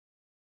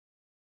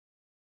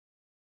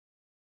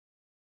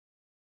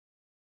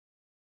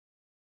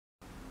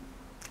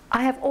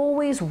I have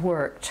always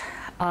worked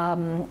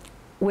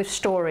with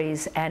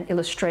stories and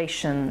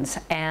illustrations,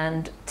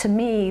 and to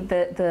me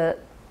the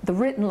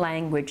written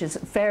language is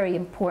a very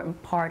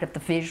important part of the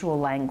visual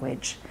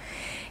language.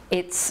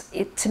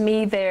 To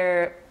me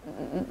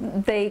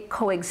they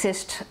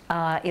coexist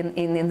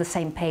in the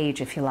same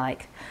page, if you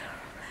like.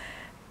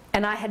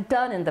 And I had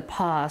done in the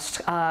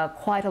past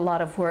quite a lot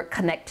of work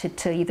connected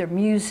to either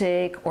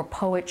music or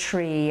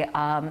poetry,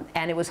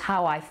 and it was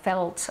how I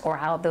felt or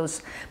how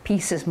those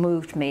pieces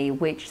moved me,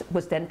 which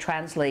was then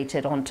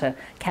translated onto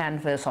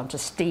canvas, onto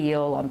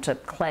steel, onto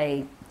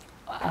clay,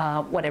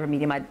 whatever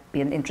medium I'd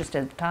be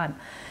interested at the time.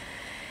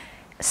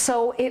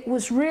 So it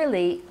was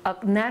really a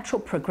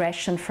natural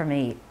progression for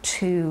me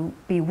to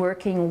be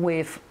working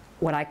with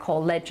what I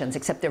call legends,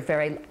 except they're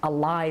very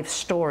alive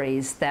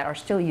stories that are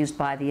still used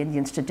by the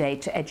Indians today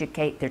to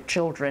educate their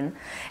children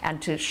and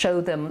to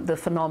show them the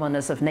phenomena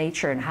of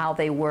nature and how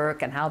they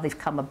work and how they've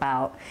come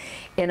about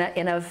in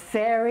a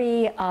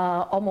very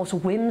almost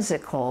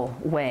whimsical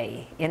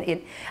way.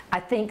 I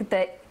think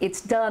that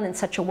it's done in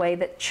such a way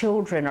that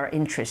children are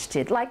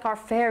interested, like our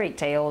fairy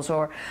tales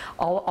or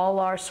all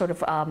our sort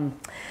of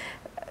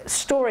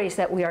stories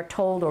that we are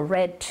told or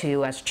read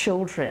to as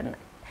children.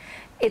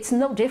 It's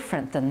no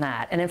different than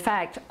that. And in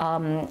fact,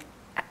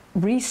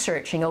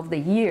 researching over the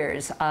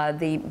years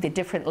the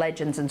different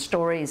legends and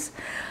stories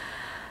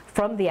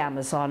from the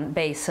Amazon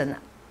basin,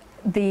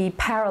 the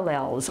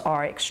parallels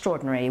are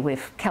extraordinary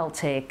with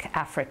Celtic,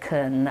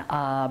 African,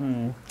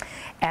 and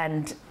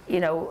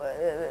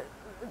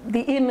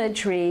the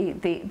imagery,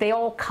 they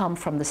all come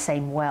from the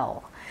same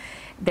well.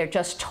 They're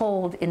just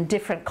told in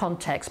different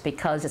contexts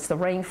because it's the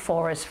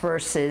rainforest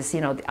versus,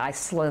 the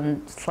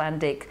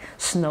Icelandic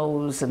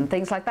snows and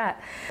things like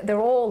that.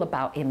 They're all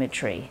about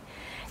imagery.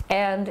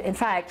 And in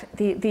fact,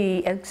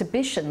 the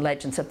exhibition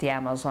Legends of the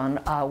Amazon,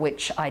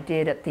 which I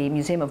did at the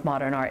Museum of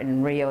Modern Art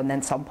in Rio and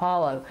then Sao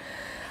Paulo,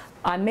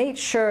 I made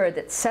sure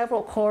that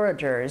several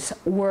corridors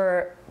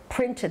were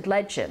printed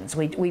legends.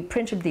 We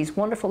printed these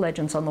wonderful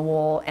legends on the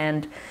wall,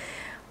 and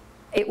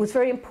it was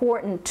very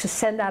important to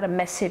send out a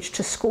message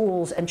to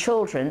schools and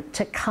children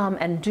to come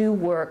and do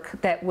work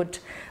that would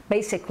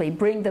basically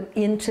bring them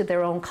into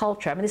their own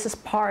culture. I mean, this is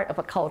part of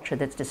a culture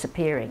that's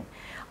disappearing.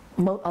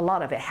 A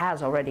lot of it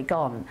has already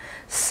gone.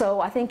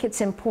 So I think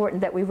it's important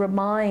that we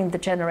remind the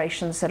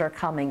generations that are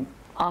coming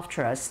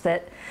after us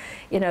that,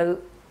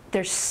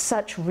 there's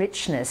such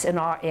richness in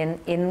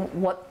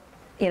what,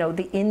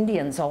 the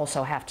Indians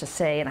also have to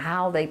say and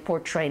how they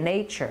portray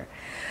nature.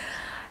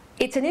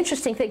 It's an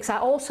interesting thing, because I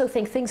also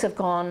think things have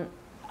gone,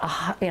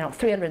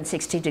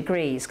 360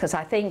 degrees, because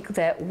I think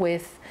that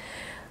with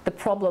the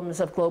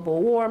problems of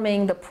global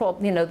warming,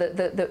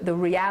 the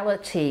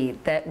reality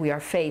that we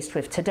are faced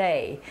with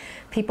today,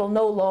 people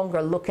no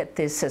longer look at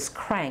this as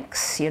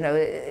cranks.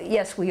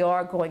 Yes, we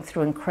are going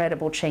through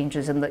incredible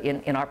changes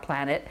in our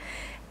planet,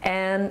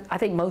 and I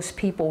think most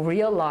people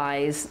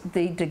realize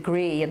the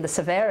degree and the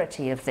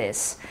severity of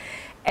this.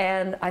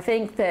 And I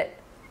think that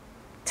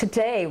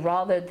today,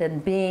 rather than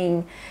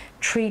being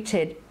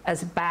treated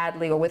as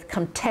badly or with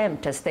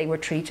contempt as they were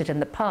treated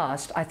in the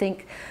past, I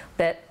think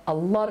that a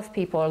lot of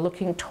people are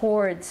looking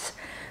towards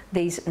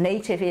these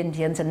native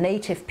Indians and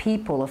native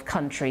people of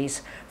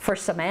countries for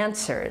some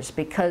answers,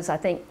 because I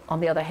think,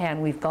 on the other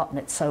hand, we've gotten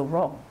it so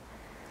wrong.